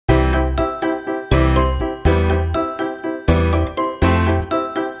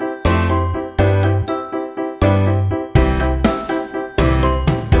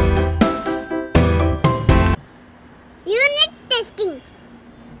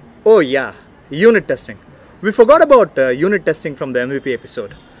Oh yeah, unit testing. We forgot about unit testing from the MVP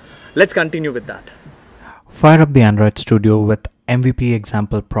episode. Let's continue with that. Fire up the Android Studio with MVP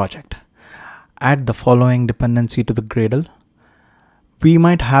example project. Add the following dependency to the Gradle. We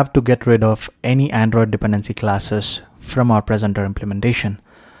might have to get rid of any Android dependency classes from our presenter implementation.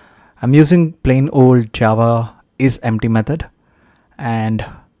 I'm using plain old Java isEmpty method, and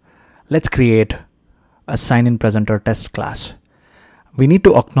let's create a sign-in presenter test class. We need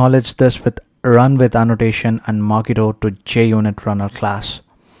to acknowledge this with run with annotation and mockito to JUnit runner class.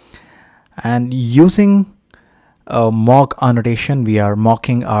 And using a mock annotation, we are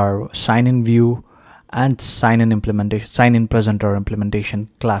mocking our sign-in view and sign-in presenter implementation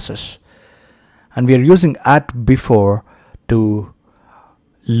classes. And we are using @before to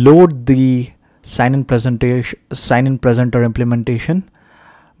load the sign-in presenter implementation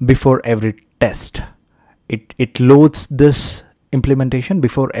before every test. It loads this implementation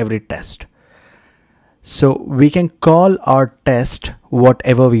before every test. So we can call our test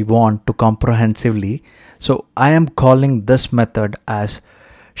whatever we want to comprehensively. So I am calling this method as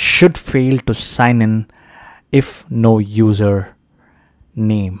should fail to sign in if no user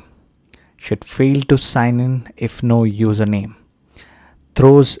name. Should fail to sign in if no username.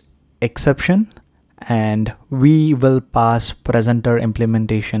 Throws exception, and we will pass presenter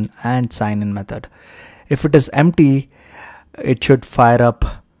implementation and sign in method. If it is empty, it should fire up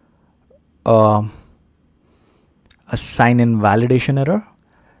a sign in validation error.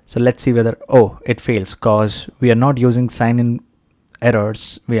 So let's see whether, it fails because we are not using sign in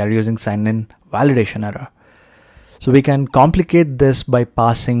errors, we are using sign in validation error. So we can complicate this by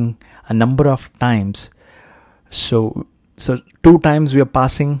passing a number of times. So 2 times we are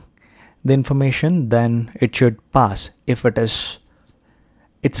passing the information, then it should pass. If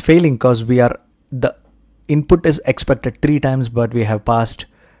it's failing because the input is expected 3 times, but we have passed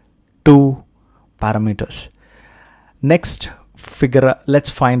 2 parameters. Next, let's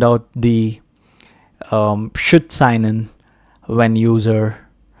find out the should sign in when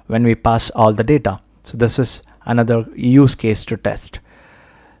we pass all the data. So this is another use case to test.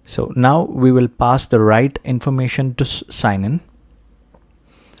 So now we will pass the right information to sign in,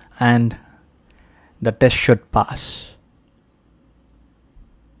 and the test should pass.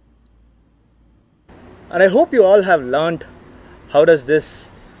 And I hope you all have learned how does this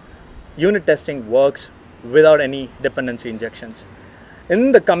unit testing works without any dependency injections.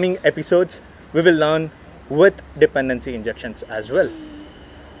 In the coming episodes, we will learn with dependency injections as well.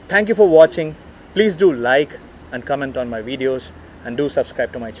 Thank you for watching. Please do like and comment on my videos, and do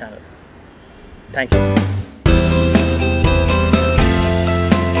subscribe to my channel. Thank you.